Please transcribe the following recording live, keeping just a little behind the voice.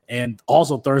And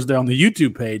also Thursday on the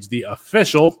YouTube page, The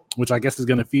Official, which I guess is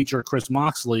going to feature Chris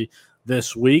Moxley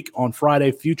this week. On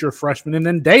Friday, Future Freshman, and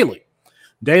then Daily,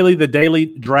 the Daily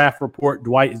Draft Report.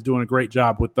 Dwight is doing a great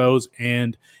job with those.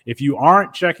 And if you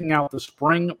aren't checking out the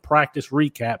spring practice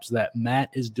recaps that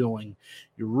Matt is doing,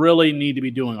 you really need to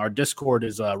be doing. Our Discord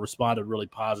has responded really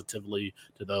positively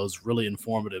to those, really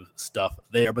informative stuff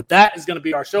there. But that is going to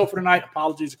be our show for tonight.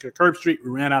 Apologies to Curb Street. We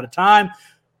ran out of time.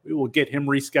 We will get him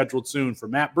rescheduled soon. For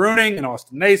Matt Bruning and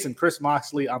Austin Nason, Chris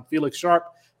Moxley, I'm Felix Sharp.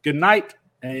 Good night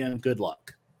and good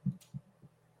luck.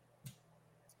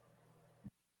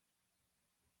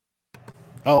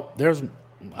 Oh,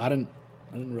 I didn't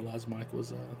realize Mike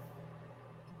was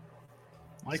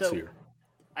Mike's here.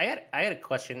 I had a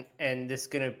question, and this is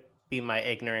gonna be my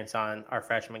ignorance on our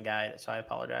freshman guy, so I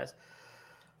apologize.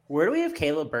 Where do we have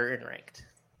Caleb Burton ranked?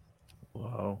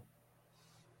 Whoa.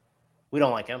 We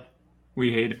don't like him.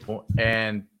 We hate it.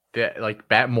 And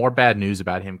more bad news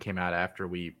about him came out after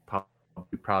we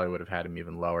probably would have had him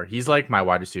even lower. He's like my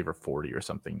wide receiver 40 or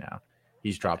something now.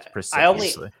 He's dropped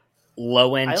precipitously.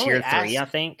 Low end tier 3, I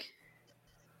think.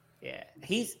 Yeah.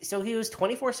 He was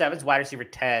 24/7's wide receiver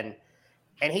 10,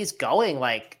 and he's going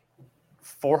like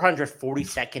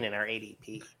 442nd in our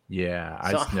ADP. Yeah,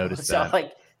 I just noticed that. So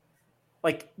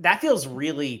like that feels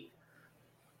really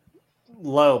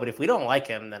low, but if we don't like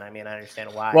him, then I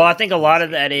understand why. Well, I think a lot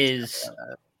of that is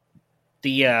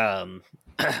the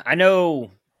I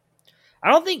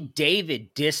don't think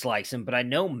David dislikes him, but I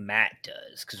know Matt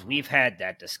does because we've had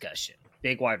that discussion.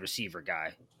 Big wide receiver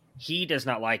guy. He does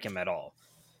not like him at all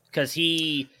because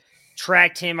he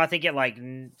tracked him, I think, at like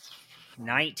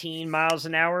 19 miles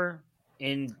an hour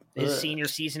in his senior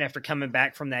season after coming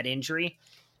back from that injury.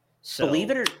 So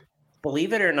believe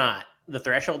it or not, the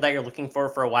threshold that you're looking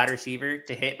for a wide receiver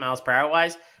to hit miles per hour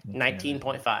wise,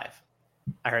 19.5.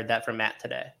 I heard that from Matt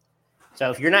today. So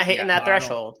if you're not hitting that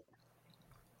threshold,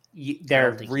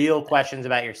 there are real questions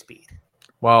about your speed.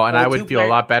 Well, and I would feel a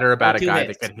lot better about a guy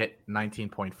that could hit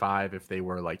 19.5 if they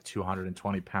were like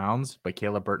 220 pounds. But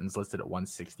Caleb Burton's listed at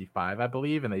 165, I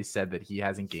believe. And they said that he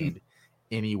hasn't gained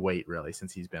any weight really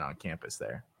since he's been on campus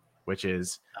there, which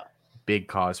is big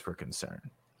cause for concern.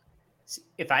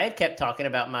 If I had kept talking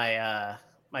about my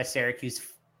my Syracuse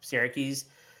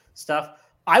stuff,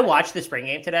 I watched the spring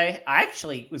game today. I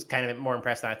actually was kind of more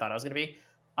impressed than I thought I was going to be.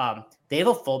 They have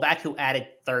a fullback who added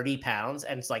 30 pounds,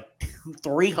 and it's like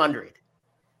 300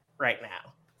 right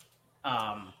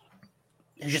now.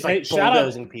 He's just like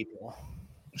bulldozing people.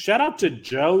 Shout out to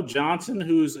Joe Johnson,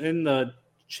 who's in the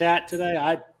chat today.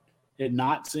 I had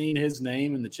not seen his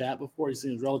name in the chat before. He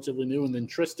seems relatively new. And then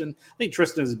Tristan. I think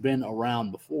Tristan has been around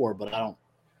before, but I don't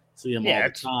see him all the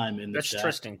time in the chat. That's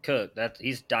Tristan Cook.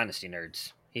 He's Dynasty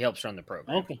Nerds. He helps run the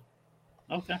program.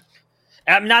 Okay.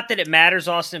 Not that it matters,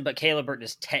 Austin, but Caleb Burton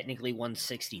is technically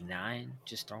 169.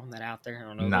 Just throwing that out there. I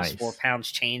don't know if those 4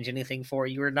 pounds change anything for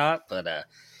you or not, but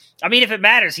if it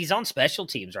matters, he's on special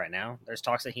teams right now. There's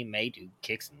talks that he may do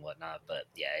kicks and whatnot, but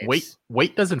yeah.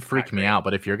 Weight doesn't freak me out,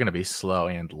 but if you're going to be slow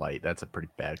and light, that's a pretty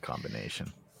bad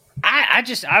combination. I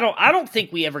don't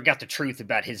think we ever got the truth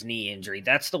about his knee injury.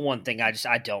 That's the one thing I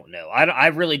don't know. I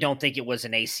really don't think it was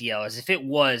an ACL. As if it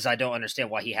was, I don't understand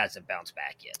why he hasn't bounced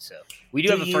back yet. So we do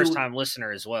have a first time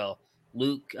listener as well,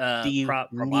 Luke. Do you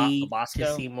need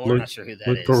to see more? I'm not sure who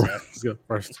that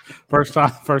is.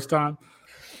 First time.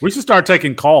 We should start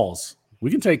taking calls. We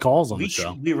can take calls on the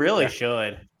show. We really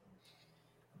should.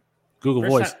 Google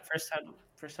Voice.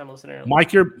 First time listener.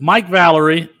 Mike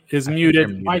Valerie is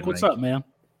muted. Mike, what's up, man?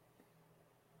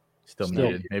 Still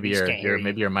muted. Maybe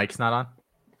your mic's not on.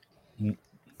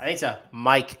 I think it's a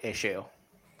mic issue.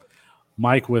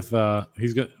 Mike with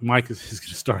he's gonna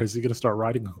start. Is he gonna start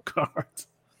writing on cards?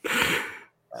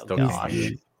 Still can't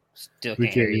hear you. Still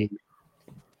can't hear you.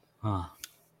 That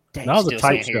was a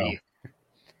tight show.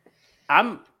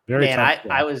 I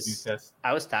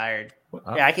was tired.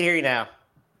 Yeah, I can hear you now.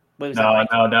 No,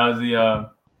 that was the.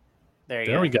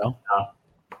 There we go. No.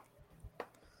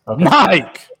 Okay.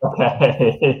 Mike.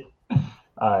 Okay.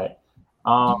 All right.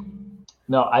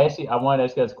 No, I wanted to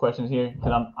ask you guys questions here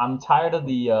because I'm tired of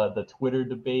the Twitter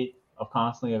debate of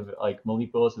constantly of like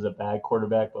Malik Willis is a bad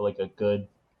quarterback, but like a good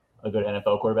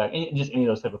NFL quarterback, and just any of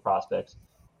those type of prospects.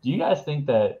 Do you guys think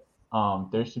that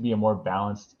there should be a more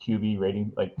balanced QB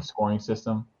rating, like scoring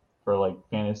system for like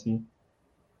fantasy?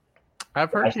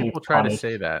 I've heard people try to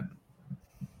say that.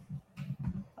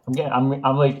 I'm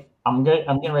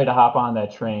getting ready to hop on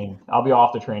that train. I'll be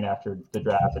off the train after the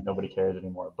draft and nobody cares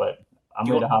anymore. But I'm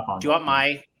ready to hop on. Do you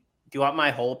want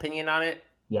my whole opinion on it?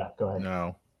 Yeah, go ahead.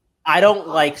 No, I don't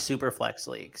like super flex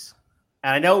leagues,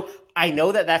 and I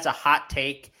know that that's a hot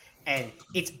take, and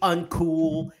it's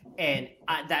uncool, and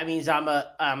that means I'm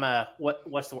a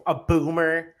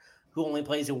boomer who only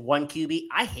plays in one QB.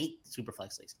 I hate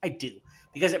Superflex leagues. I do,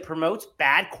 because it promotes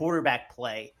bad quarterback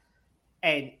play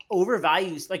and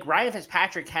overvalues. Like Ryan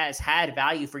Fitzpatrick has had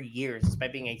value for years by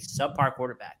being a subpar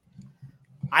quarterback.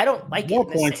 I don't like more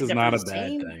it. Points is not a bad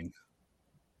thing.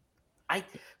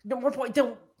 More point.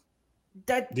 Don't.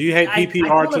 That, do you hate PPR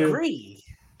I don't too? Agree.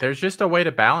 There's just a way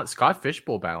to balance. Scott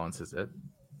Fishbowl balances it.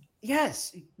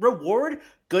 Yes, reward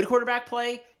good quarterback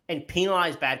play and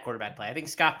penalize bad quarterback play. I think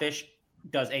Scott Fish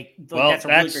does that's a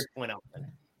really good point out.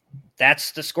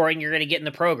 That's the scoring you're going to get in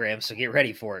the program, so get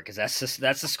ready for it, because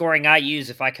that's the scoring I use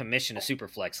if I commission a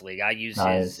Superflex league. I use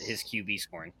his QB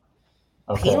scoring.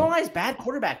 Okay. Penalize bad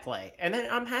quarterback play, and then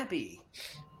I'm happy.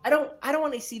 I don't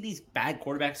want to see these bad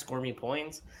quarterbacks score me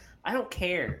points. I don't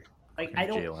care. Like I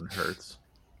don't. Jalen Hurts.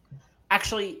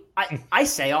 Actually, I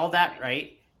say all that,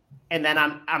 right? And then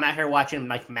I'm out here watching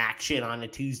like Mac shit on a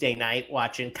Tuesday night,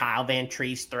 watching Kyle Van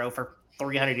Treese throw for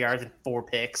 300 yards and 4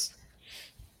 picks.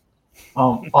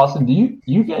 Austin, do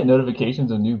you get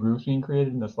notifications of new groups being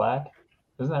created in the Slack?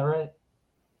 Isn't that right?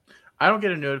 I don't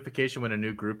get a notification when a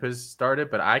new group has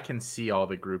started, but I can see all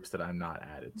the groups that I'm not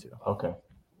added to. Okay.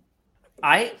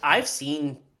 I've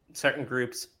seen certain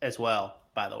groups as well,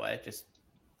 by the way. Just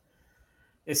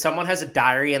if someone has a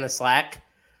diary in the Slack,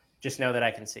 just know that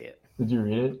I can see it. Did you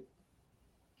read it?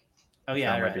 Oh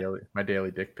yeah, my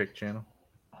daily dick pic channel.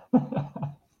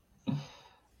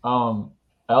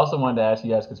 I also wanted to ask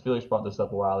you guys, because Felix brought this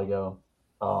up a while ago.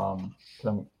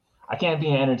 I can't be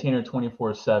an entertainer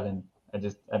 24/7. I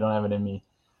don't have it in me.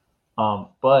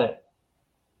 But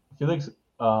Felix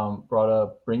brought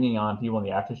up bringing on people in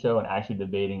the after show and actually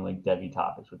debating like Devy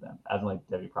topics with them, as in like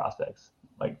Devy prospects,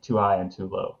 like too high and too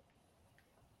low.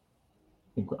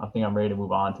 I think I'm ready to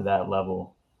move on to that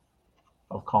level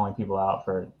of calling people out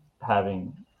for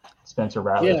having Spencer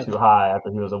Rattler too high after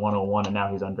he was a 101 and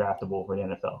now he's undraftable for the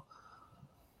NFL.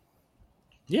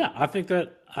 Yeah, I think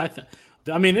that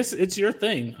I mean it's your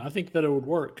thing. I think that it would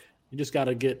work. You just got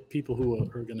to get people who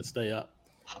are going to stay up.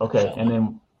 Okay,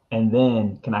 so, and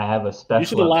then can I have a special? You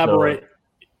should elaborate.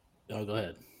 Oh, go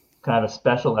ahead. Can I have a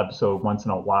special episode once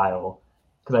in a while?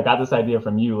 Because I got this idea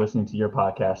from you listening to your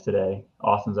podcast today.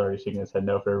 Austin's already shaking his head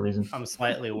no for a reason. I'm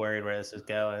slightly worried where this is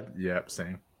going. Yep,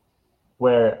 same.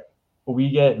 Where we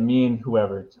get me and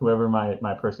whoever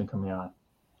my person coming on,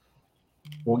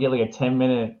 we'll get like a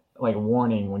 10-minute like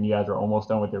warning when you guys are almost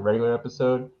done with your regular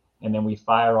episode, and then we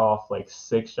fire off like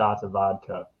 6 shots of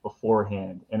vodka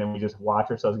beforehand, and then we just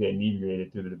watch ourselves get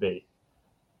inebriated through the debate.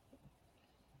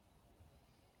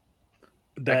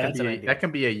 That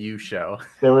can be a you show.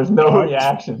 There was no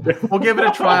reaction. We'll give it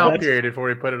a trial period before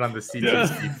we put it on the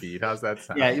CTC feed. How's that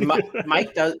sound? Yeah,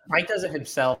 Mike does it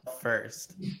himself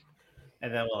first,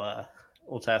 and then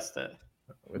we'll test it.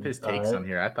 With his takes on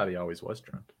here, I thought he always was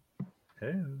drunk.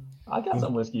 Hey. I got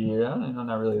some whiskey here. I'm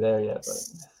not really there yet, but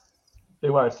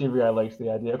big wide receiver guy likes the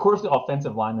idea. Of course, the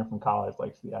offensive lineman from college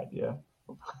likes the idea.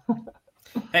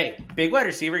 Hey, big wide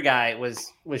receiver guy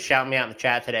was shouting me out in the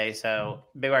chat today. So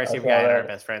big wide receiver guy and our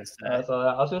best friends today. I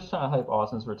was just trying to hype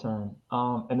Austin's return.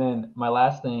 And then my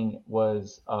last thing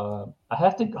was I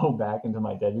have to go back into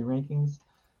my Devy rankings,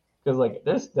 because like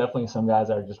there's definitely some guys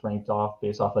that are just ranked off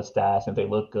based off of stats, and if they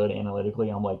look good analytically,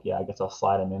 I'm like, yeah, I guess I'll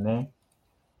slide them in there.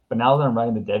 But now that I'm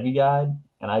writing the Devy guide,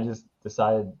 and I just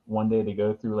decided one day to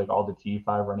go through like all the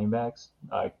G5 running backs,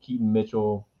 Keaton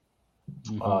Mitchell,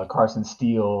 Carson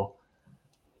Steele.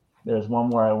 There's one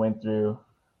more I went through.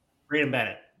 Reed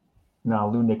Bennett.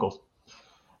 No, Lou Nichols.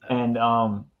 And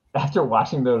after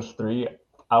watching those 3,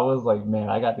 I was like, man,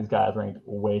 I got these guys ranked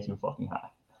way too fucking high.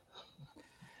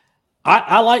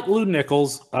 I like Lou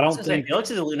Nichols. I don't think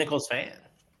Felix is a Lou Nichols fan.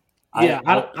 Yeah,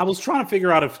 I was trying to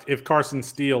figure out if Carson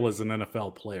Steele is an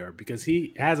NFL player, because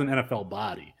he has an NFL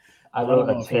body. I wrote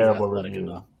a terrible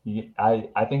review.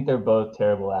 I think they're both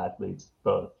terrible athletes,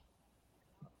 both.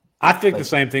 I think the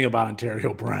same thing about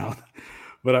Ontario Brown,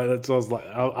 but I was like,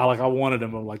 I wanted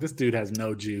him. I'm like, this dude has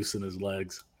no juice in his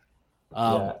legs.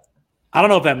 I don't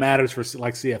know if that matters for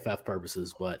like CFF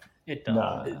purposes, but it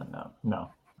does.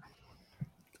 No.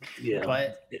 Yeah,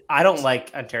 but I don't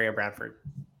like Ontario Brown for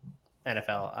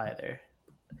NFL either.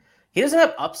 He doesn't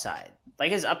have upside.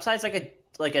 Like his upside's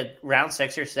like a round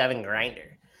 6 or 7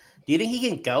 grinder. Do you think he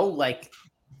can go like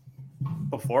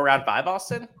before round 5,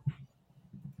 Austin?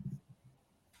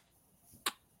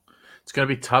 It's going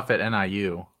to be tough at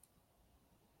NIU.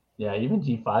 Yeah, even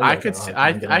G5. I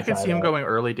could see him going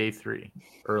early day 3.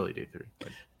 Like,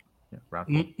 yeah,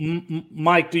 round 4.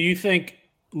 Mike, do you think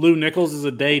Lou Nichols is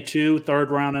a day 2, 3rd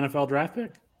round NFL draft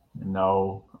pick?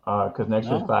 No. because next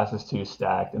year's class is too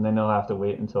stacked, and then they'll have to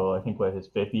wait until I think his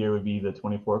 5th year would be the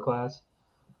 24 class.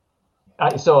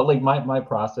 So like my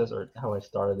process, or how I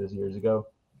started this years ago,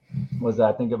 was that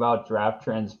I think about draft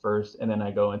trends first, and then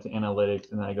I go into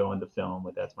analytics, and then I go into film.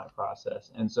 But that's my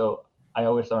process. And so I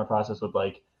always start my process with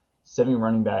like 7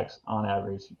 running backs on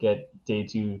average get day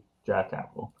 2 draft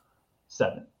capital,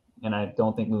 7. And I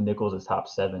don't think Lou Nichols is top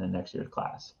 7 in next year's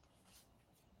class.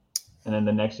 And then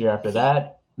the next year after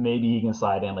that, maybe he can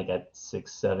slide in like at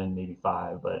 6, 7, maybe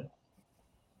 5, but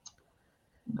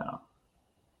no.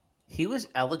 He was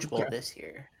eligible this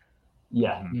year.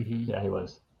 Yeah, yeah, he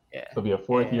was. Yeah, so it'll be a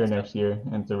 4th year next year,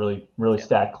 and it's a really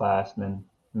stacked class, and then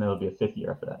it'll be a 5th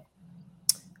year after that.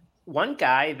 One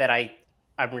guy that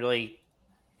I'm really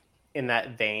in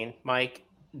that vein, Mike,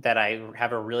 that I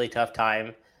have a really tough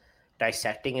time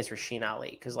dissecting is Rasheen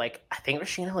Ali, because like I think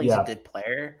Rasheen Ali is a good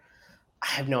player. I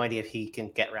have no idea if he can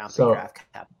get round 3 draft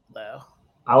capital though.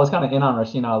 I was kind of in on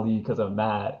Rasheen Ali because of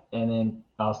Matt, and then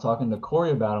I was talking to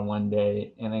Corey about him one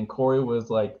day, and then Corey was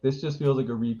like, "This just feels like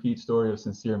a repeat story of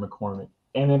Sincere McCormick."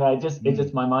 And then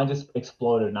my mind just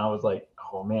exploded, and I was like,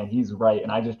 "Oh man, he's right."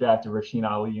 And I just drafted Rasheen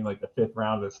Ali in like the 5th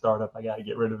round of the startup. I got to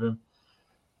get rid of him.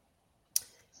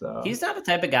 So he's not the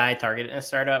type of guy I targeted in a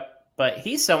startup, but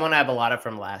he's someone I have a lot of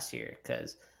from last year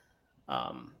because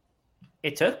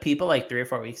it took people like 3 or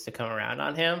 4 weeks to come around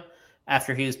on him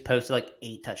after he was posted like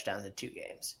 8 touchdowns in 2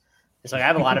 games. It's like I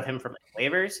have a lot of him from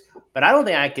waivers, but I don't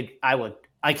think I would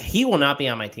he will not be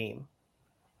on my team.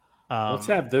 Let's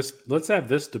have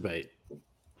this debate.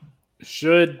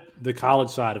 Should the college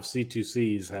side of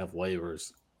C2Cs have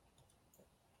waivers?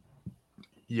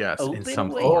 Yes, in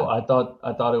some form. Oh, I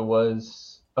thought it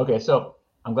was okay. So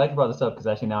I'm glad you brought this up because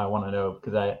actually now I want to know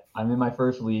because I'm in my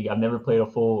first league. I've never played a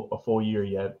full year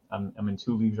yet. I'm in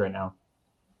 2 leagues right now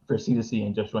for C2C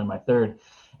and just joined my 3rd,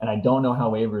 and I don't know how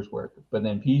waivers work. But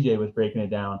then PJ was breaking it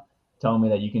down, telling me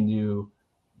that you can do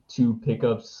 2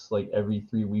 pickups like every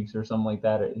 3 weeks or something like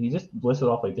that. He just listed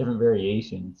off like different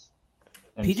variations.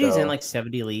 And PJ's in like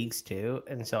 70 leagues too,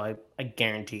 and so I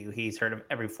guarantee you he's heard of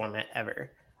every format ever.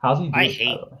 How's he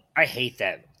doing? I hate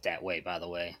that way, by the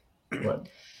way. What?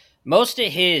 Most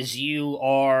of his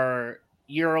you're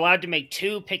allowed to make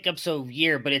 2 pickups a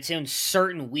year, but it's in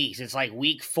certain weeks. It's like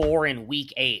week 4 and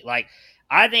week 8. Like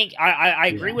I think I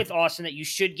agree with Austin that you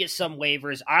should get some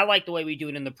waivers. I like the way we do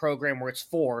it in the program where it's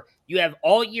 4. You have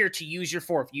all year to use your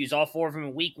 4. If you use all 4 of them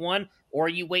in week 1, or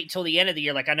you wait till the end of the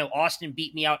year. Like I know Austin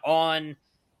beat me out on,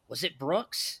 was it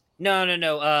Brooks? No.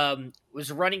 It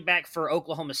was a running back for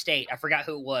Oklahoma State. I forgot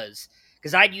who it was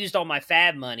because I'd used all my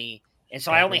fab money, and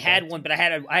so I only had one, but I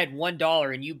had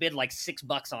 $1, and you bid like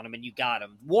 $6 on him, and you got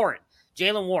him.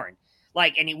 Jaylen Warren.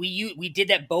 Like, and we did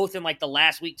that both in like the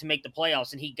last week to make the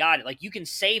playoffs, and he got it. Like, you can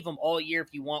save them all year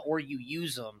if you want, or you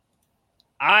use them.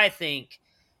 I think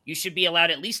you should be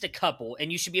allowed at least a couple,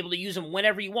 and you should be able to use them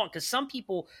whenever you want, because some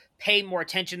people pay more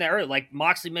attention that early. Like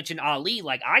Moxley mentioned Ali.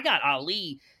 Like, I got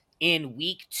Ali in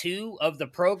week 2 of the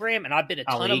program, and I bid a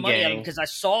ton of money on him because I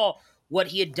saw what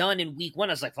he had done in week 1.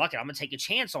 I was like, fuck it, I'm going to take a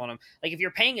chance on him. Like, if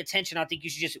you're paying attention, I think you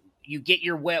should you get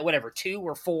your 2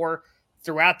 or 4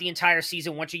 throughout the entire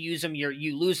season. Once you use them,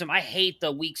 you lose them. I hate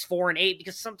the weeks 4 and 8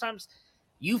 because sometimes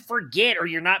you forget or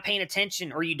you're not paying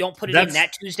attention or you don't put it in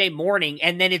that Tuesday morning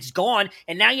and then it's gone.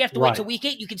 And now you have to wait till week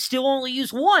 8. You can still only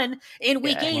use 1 in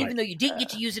week 8, even though you didn't get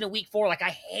to use it in week 4. Like,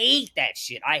 I hate that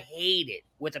shit. I hate it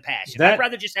with a passion. I'd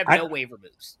rather just have no waiver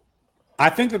moves. I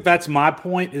think that's my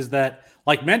point is that,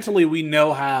 like, mentally we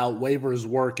know how waivers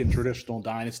work in traditional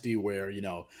dynasty where,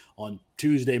 on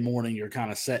Tuesday morning you're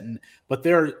kind of setting, but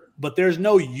there's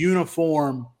no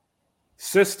uniform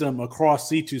system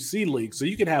across C2C leagues. So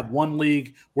you can have one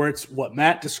league where it's what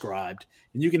Matt described,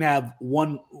 and you can have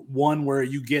one where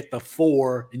you get the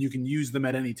 4 and you can use them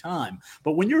at any time.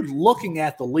 But when you're looking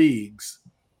at the leagues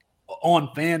on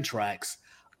Fantrax,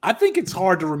 I think it's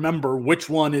hard to remember which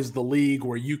one is the league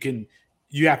where you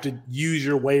have to use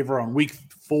your waiver on week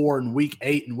 4 and week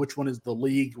 8, and which one is the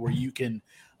league where you can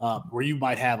where you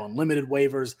might have unlimited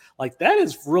waivers. Like, that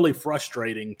is really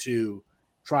frustrating to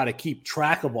try to keep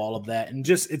track of all of that. And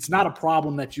it's not a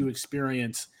problem that you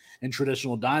experience in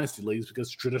traditional dynasty leagues,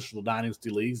 because traditional dynasty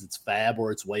leagues, it's fab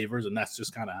or it's waivers, and that's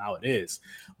just kind of how it is.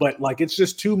 But like, it's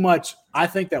just too much. I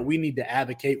think that we need to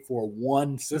advocate for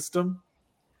one system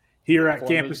here at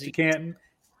Campus to Canton,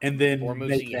 and then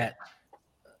make that.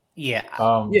 Yeah.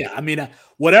 I mean,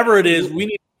 whatever it is, we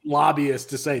need lobbyists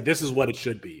to say this is what it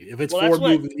should be. If it's 4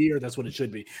 moves a year, that's what it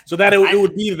should be. So that it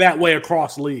would be that way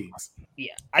across leagues.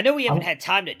 Yeah, I know we haven't had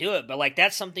time to do it, but like,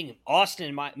 that's something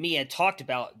Austin and me had talked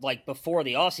about like before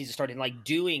the offseason started, like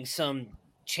doing some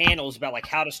channels about like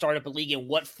how to start up a league and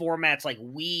what formats like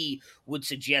we would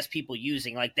suggest people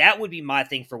using. Like that would be my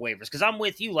thing for waivers, because I'm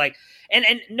with you. Like, and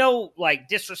no like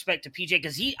disrespect to PJ,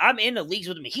 because I'm in the leagues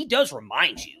with him. He does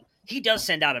remind you. He does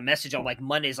send out a message on like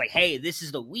Mondays, like, "Hey, this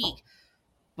is the week."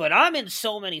 But I'm in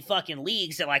so many fucking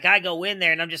leagues that like I go in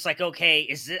there and I'm just like,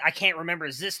 okay, I can't remember.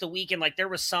 Is this the weekend? Like there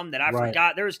was some that I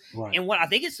forgot. And what I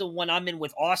think it's the one I'm in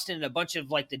with Austin and a bunch of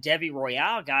like the Devi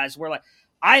Royale guys, where like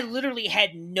I literally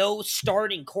had no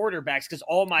starting quarterbacks because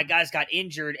all my guys got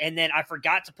injured, and then I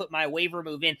forgot to put my waiver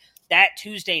move in that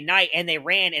Tuesday night, and they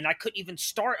ran, and I couldn't even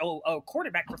start a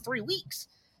quarterback for 3 weeks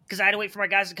because I had to wait for my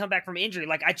guys to come back from injury.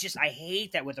 Like I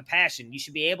hate that with a passion. You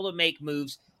should be able to make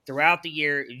moves throughout the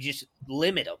year. You just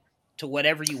limit them to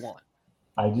whatever you want.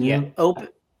 I do. Yeah,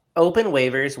 open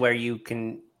waivers where you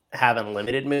can have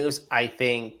unlimited moves, I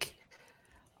think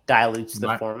dilutes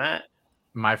the format.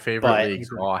 My favorite leagues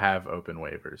all have open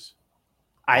waivers.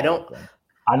 I don't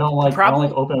like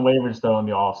open waivers though in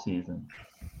the off season.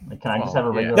 Like, can I just have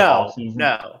a regular off season?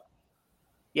 No.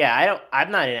 Yeah,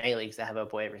 I'm not in any leagues that have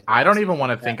open waivers. I don't even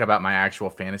want to think about my actual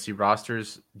fantasy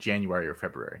rosters January or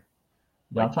February.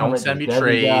 Like, don't send me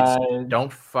trades. Guys.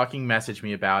 Don't fucking message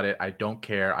me about it. I don't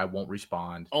care. I won't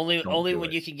respond. Only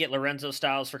when you can get Lorenzo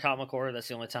Styles for Kamakura. That's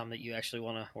the only time that you actually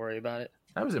want to worry about it.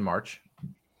 That was in March.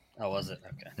 Oh, was it?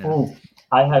 Okay. Yeah. Oh,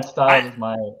 I had Styles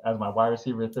as my wide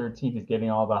receiver 13. He's getting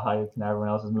all the hype, and everyone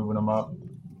else is moving him up.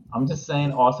 I'm just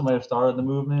saying, Austin might have started the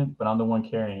movement, but I'm the one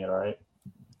carrying it. All right.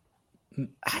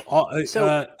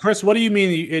 So, Chris, what do you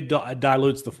mean it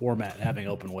dilutes the format having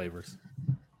open waivers?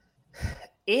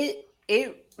 It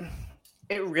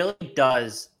really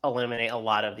does eliminate a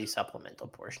lot of the supplemental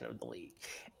portion of the league.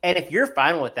 And if you're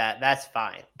fine with that, that's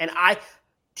fine. And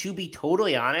to be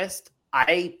totally honest,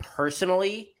 I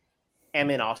personally am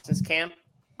in Austin's camp.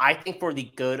 I think for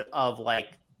the good of like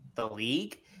the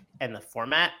league and the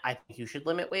format, I think you should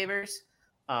limit waivers.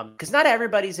 Because not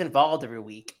everybody's involved every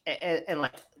week and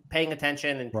like paying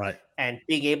attention and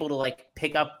being able to like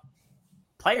pick up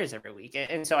players every week.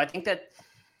 And so I think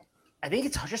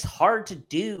it's just hard to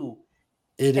do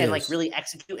like really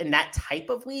execute in that type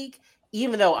of league,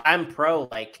 even though I'm pro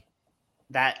like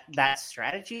that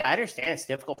strategy. I understand it's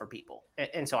difficult for people.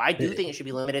 And so I do think it should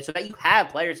be limited so that you have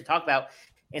players to talk about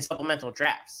in supplemental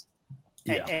drafts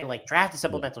and like draft a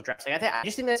supplemental drafts. Like I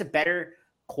just think that's a better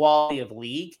quality of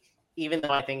league, even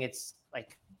though I think it's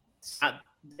like,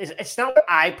 it's not what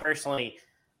I personally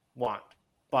want,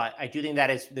 but I do think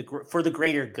that is for the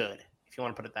greater good, if you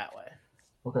want to put it that way.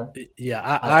 Okay. Yeah,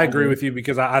 I agree with you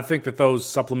because I think that those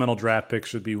supplemental draft picks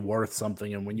should be worth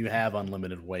something. And when you have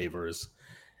unlimited waivers,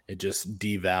 it just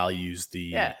devalues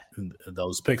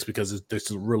those picks because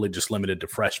it's really just limited to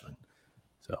freshmen.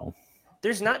 So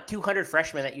there's not 200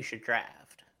 freshmen that you should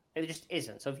draft. It just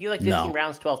isn't. So if you like 15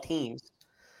 rounds, 12 teams,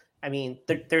 I mean,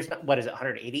 there's not, what is it,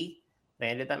 180?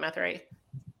 They did that math right?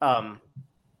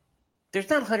 There's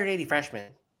not 180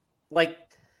 freshmen. Like,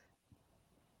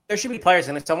 there should be players,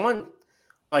 and if someone,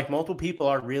 like multiple people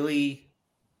are really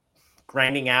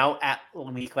grinding out at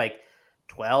week like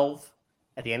 12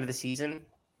 at the end of the season,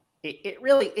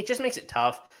 it just makes it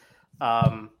tough.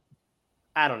 I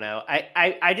don't know.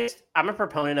 I'm a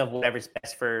proponent of whatever's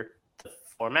best for the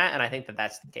format, and I think that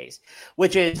that's the case,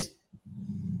 which is,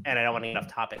 and I don't want to get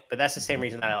off topic, but that's the same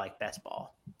reason that I like best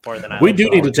ball more than we do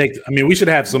need to take. I mean, we should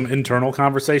have some internal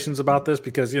conversations about this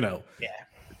because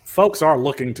folks are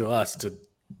looking to us to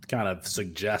kind of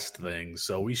suggest things,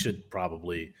 so we should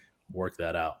probably work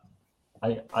that out.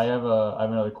 I have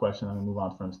another question. I'm gonna move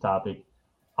on from this topic.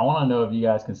 I want to know if you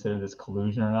guys consider this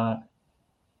collusion or not. I'm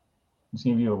just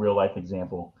gonna give you a real life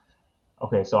example.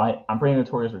 Okay, so I'm pretty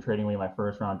notorious for trading away my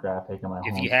first round draft pick in my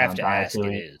If you have to ask, it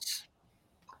is.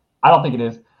 I don't think it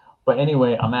is, but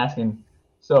anyway, I'm asking.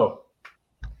 So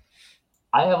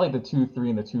I have like the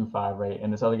 2-3 and the 2-5, right?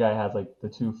 And this other guy has like the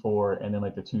 2-4 and then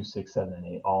like the 2-6, 7, and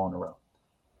 8 all in a row.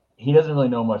 He doesn't really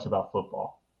know much about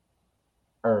football,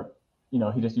 or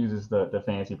he just uses the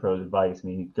Fantasy Pros advice,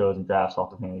 and he goes and drafts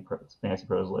off the Fantasy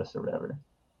Pros list or whatever.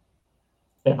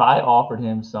 If I offered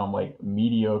him some like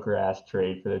mediocre ass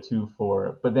trade for the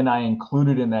 2-4, but then I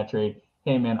included in that trade,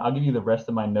 hey man, I'll give you the rest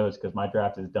of my notes because my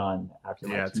draft is done after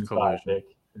my 2-5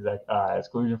 pick. Is that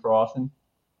exclusion for Austin?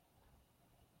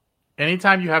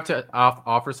 Anytime you have to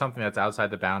offer something that's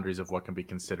outside the boundaries of what can be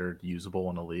considered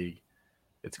usable in a league,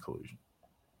 it's collusion.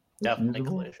 Definitely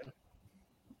collusion.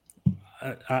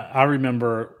 I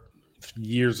remember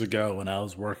years ago when I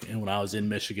was in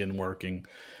Michigan working,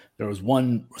 there was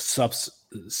one suspect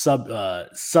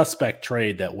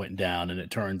trade that went down, and it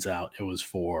turns out it was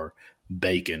for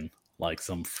bacon, like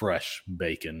some fresh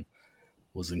bacon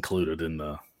was included in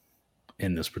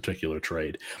in this particular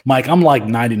trade. Mike, I'm like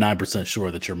 99%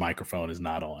 sure that your microphone is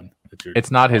not on.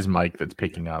 It's not his mic that's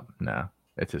picking up. No,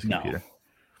 it's his computer.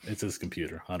 No, it's his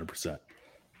computer, 100%.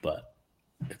 But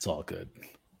it's all good.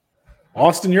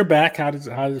 Austin, you're back. How does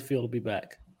it feel to be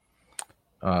back?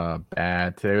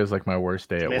 Bad. Today was like my worst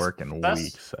day at work in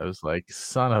weeks. I was like,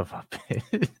 son of a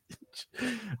bitch.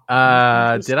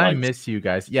 Did I miss you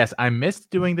guys? Yes, I missed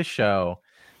doing the show,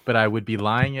 but I would be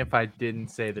lying if I didn't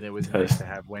say that it was nice to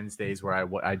have Wednesdays where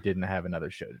I didn't have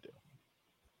another show to do.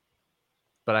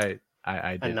 But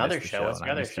I did another show. What's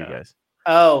another show? You guys.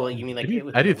 Oh, you mean like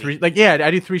I do three? Like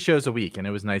I do 3 shows a week, and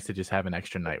it was nice to just have an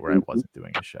extra night where I wasn't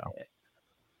doing a show.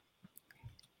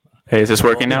 Hey, is this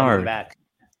working now? Or back?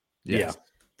 Yes.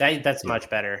 Yeah, that's much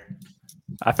better.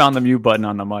 I found the mute button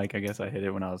on the mic. I guess I hit it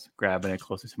when I was grabbing it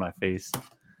closer to my face.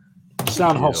 You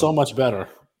sound so much better.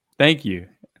 Thank you.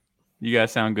 You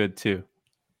guys sound good too.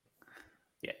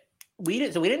 Yeah, we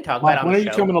didn't talk Mike, about it on when the are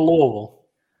you show. coming to Louisville?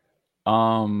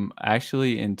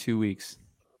 Actually, in 2 weeks.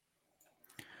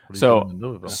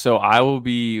 So I will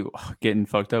be getting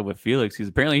fucked up with Felix. He's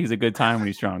a good time when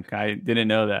he's drunk. I didn't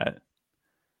know that.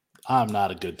 I'm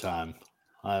not a good time.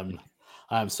 I'm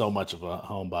so much of a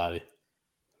homebody.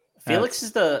 Felix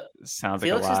is the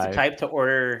type to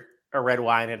order a red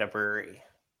wine at a brewery.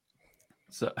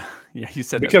 So yeah, you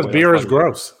said because beer is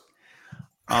gross.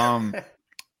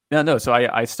 No. So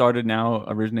I started now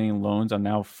originating loans. I'm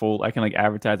now full. I can like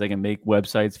advertise. I can make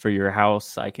websites for your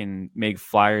house. I can make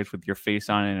flyers with your face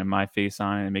on it and my face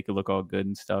on it and make it look all good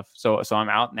and stuff. So I'm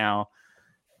out now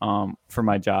for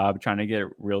my job, trying to get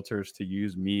realtors to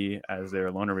use me as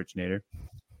their loan originator,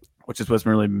 which is what's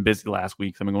really been busy last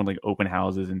week. So I'm going to like open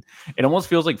houses, and it almost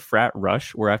feels like frat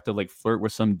rush where I have to like flirt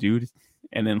with some dude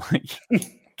and then like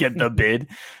get the bid,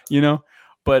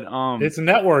 But it's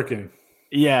networking.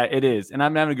 Yeah, it is. And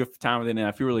I'm having a good time with it, and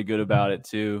I feel really good about it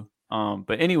too.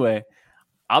 But anyway,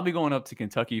 I'll be going up to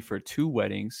Kentucky for 2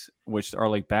 weddings, which are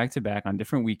like back to back on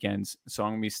different weekends. So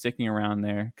I'm gonna be sticking around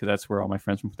there because that's where all my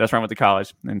friends. That's where I went to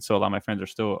college, and so a lot of my friends are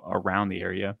still around the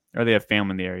area, or they have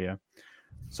family in the area.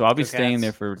 So I'll be staying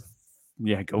there for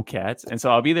go Cats. And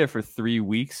so I'll be there for 3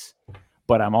 weeks.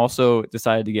 But I'm also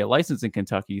decided to get licensed in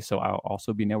Kentucky, so I'll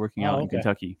also be networking out in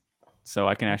Kentucky, so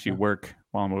I can actually work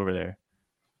while I'm over there.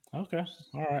 Okay,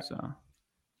 all right. So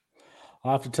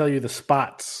I'll have to tell you the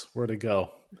spots where to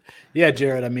go. Yeah,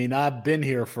 Jared. I mean, I've been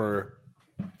here for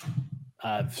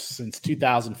since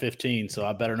 2015, so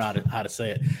I better not how to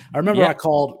say it. I remember I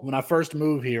called when I first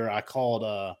moved here. I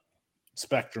called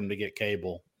Spectrum to get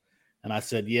cable, and I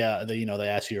said, they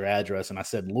asked you your address, and I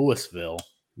said Louisville,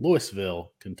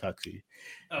 Kentucky,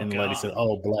 and the lady said,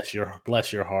 "Oh, bless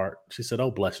your heart." She said,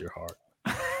 "Oh, bless your heart."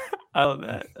 I love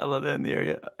that. I love that in the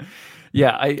area.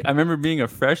 Yeah, I remember being a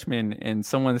freshman and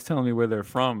someone's telling me where they're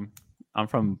from. I'm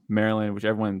from Maryland, which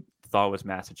everyone thought was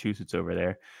Massachusetts over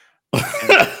there.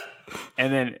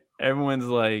 And then everyone's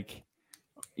like,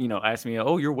 asking me,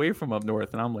 "Oh, you're way from up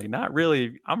north." And I'm like, "Not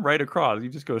really. I'm right across. You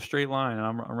just go straight line and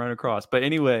I'm right across." But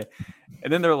anyway,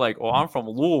 and then they're like, "Oh, I'm from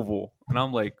Louisville." And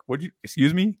I'm like,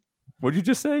 excuse me? What'd you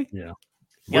just say? Yeah.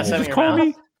 What did you just call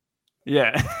me?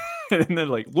 Yeah. And then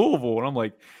like Louisville. And I'm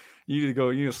like, you need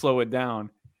to slow it down.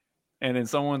 And then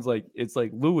someone's like, it's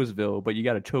like Louisville, but you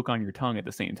got to choke on your tongue at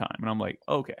the same time. And I'm like,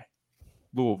 okay,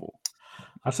 Louisville.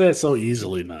 I say it so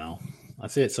easily now. I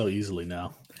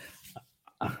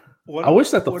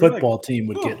wish that the football team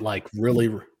would get like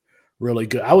really, really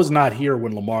good. I was not here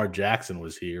when Lamar Jackson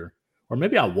was here, or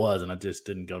maybe I was, and I just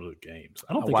didn't go to the games.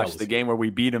 I watched the game where we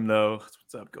beat him though.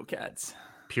 What's up, go Cats?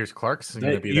 Pierce Clark's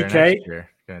going to be there UK next year.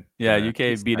 Yeah,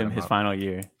 UK beat him his final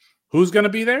year. Who's going to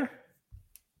be there?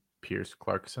 Pierce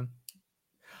Clarkson.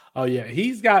 Oh yeah,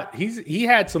 he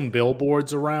had some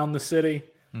billboards around the city.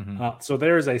 Mm-hmm. So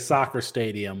there's a soccer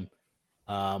stadium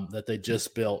that they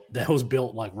just built. That was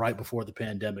built like right before the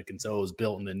pandemic, and so it was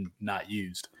built and then not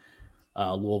used.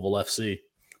 Louisville FC,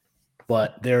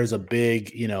 but there's a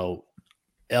big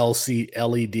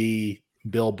LED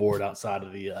billboard outside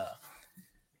of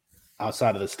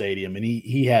the stadium, and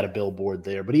he had a billboard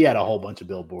there, but he had a whole bunch of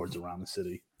billboards around the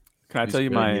city. Can I tell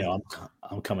you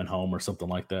I'm coming home or something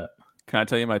like that. Can I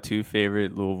tell you my 2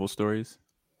 favorite Louisville stories?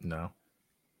 No.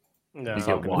 You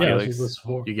get one. Yeah,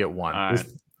 you get one. All right.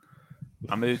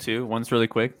 I'm gonna do 2. One's really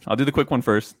quick. I'll do the quick one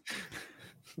first.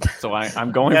 So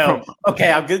I'm going from. Okay,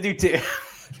 I'm gonna do 2.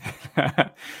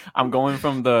 I'm going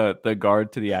from the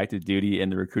guard to the active duty,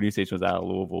 and the recruiting station was out of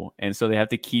Louisville, and so they have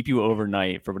to keep you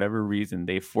overnight for whatever reason.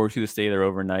 They force you to stay there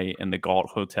overnight in the Galt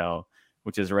Hotel,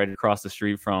 which is right across the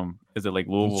street from, is it like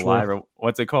Louisville Live, or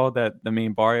what's it called? That the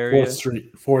main bar area?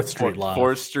 Fourth Street Live.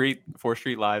 Fourth Street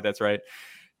Live. That's right.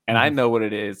 And I know what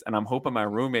it is. And I'm hoping my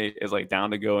roommate is like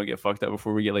down to go and get fucked up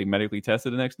before we get like medically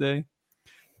tested the next day.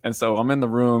 And so I'm in the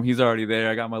room. He's already there.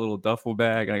 I got my little duffel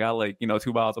bag and I got like,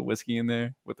 2 bottles of whiskey in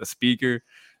there with a speaker.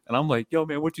 And I'm like, yo,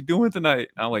 man, what you doing tonight?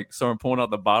 And I'm like, so I'm pulling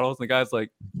out the bottles. And the guy's like,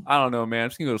 I don't know, man. I'm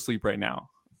just going to go to sleep right now.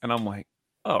 And I'm like,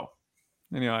 oh.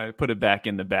 And, I put it back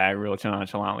in the bag real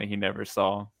nonchalantly. He never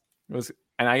saw.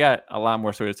 And I got a lot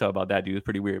more stories to tell about that dude. It's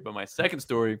pretty weird. But my second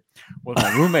story was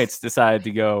my roommates decided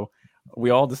to go. We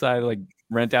all decided to like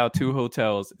rent out 2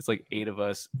 hotels. It's like 8 of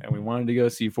us. And we wanted to go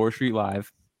see 4th Street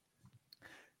Live.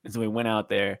 And so we went out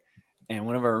there. And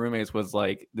one of our roommates was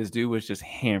like, this dude was just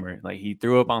hammered. Like he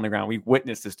threw up on the ground. We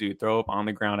witnessed this dude throw up on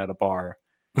the ground at a bar.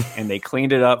 And they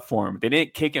cleaned it up for him. They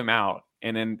didn't kick him out.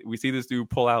 And then we see this dude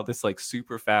pull out this like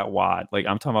super fat wad. Like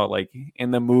I'm talking about like in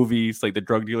the movies, like the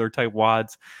drug dealer type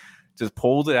wads. Just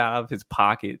pulled it out of his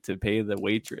pocket to pay the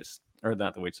waitress. Or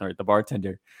not the waitress, sorry, the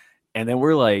bartender. And then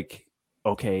we're like,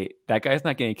 okay, that guy's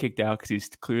not getting kicked out because he's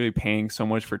clearly paying so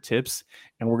much for tips.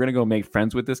 And we're going to go make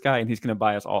friends with this guy. And he's going to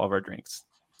buy us all of our drinks.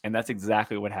 And that's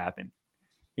exactly what happened.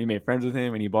 We made friends with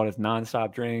him and he bought us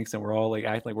nonstop drinks. And we're all like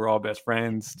acting like we're all best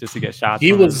friends just to get shots.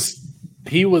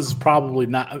 He was probably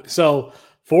not. So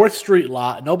 4th Street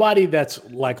Live, nobody that's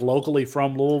like locally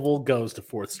from Louisville goes to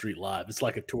 4th Street Live. It's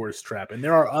like a tourist trap. And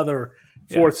there are other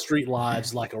 4th Street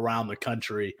Lives like around the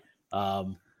country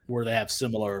where they have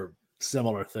similar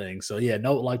things. So yeah,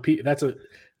 no, like that's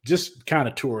just kind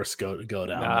of tourists go down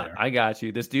there. I got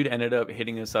you. This dude ended up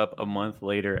hitting us up a month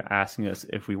later, asking us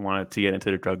if we wanted to get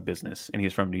into the drug business, and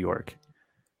he's from New York.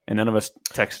 And none of us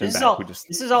texted him back.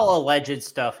 This is all alleged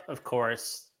stuff, of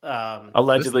course.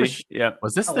 Allegedly, yeah.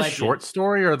 Was this the short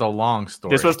story or the long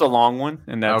story? This was the long one,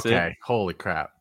 and that's okay. it. Holy crap!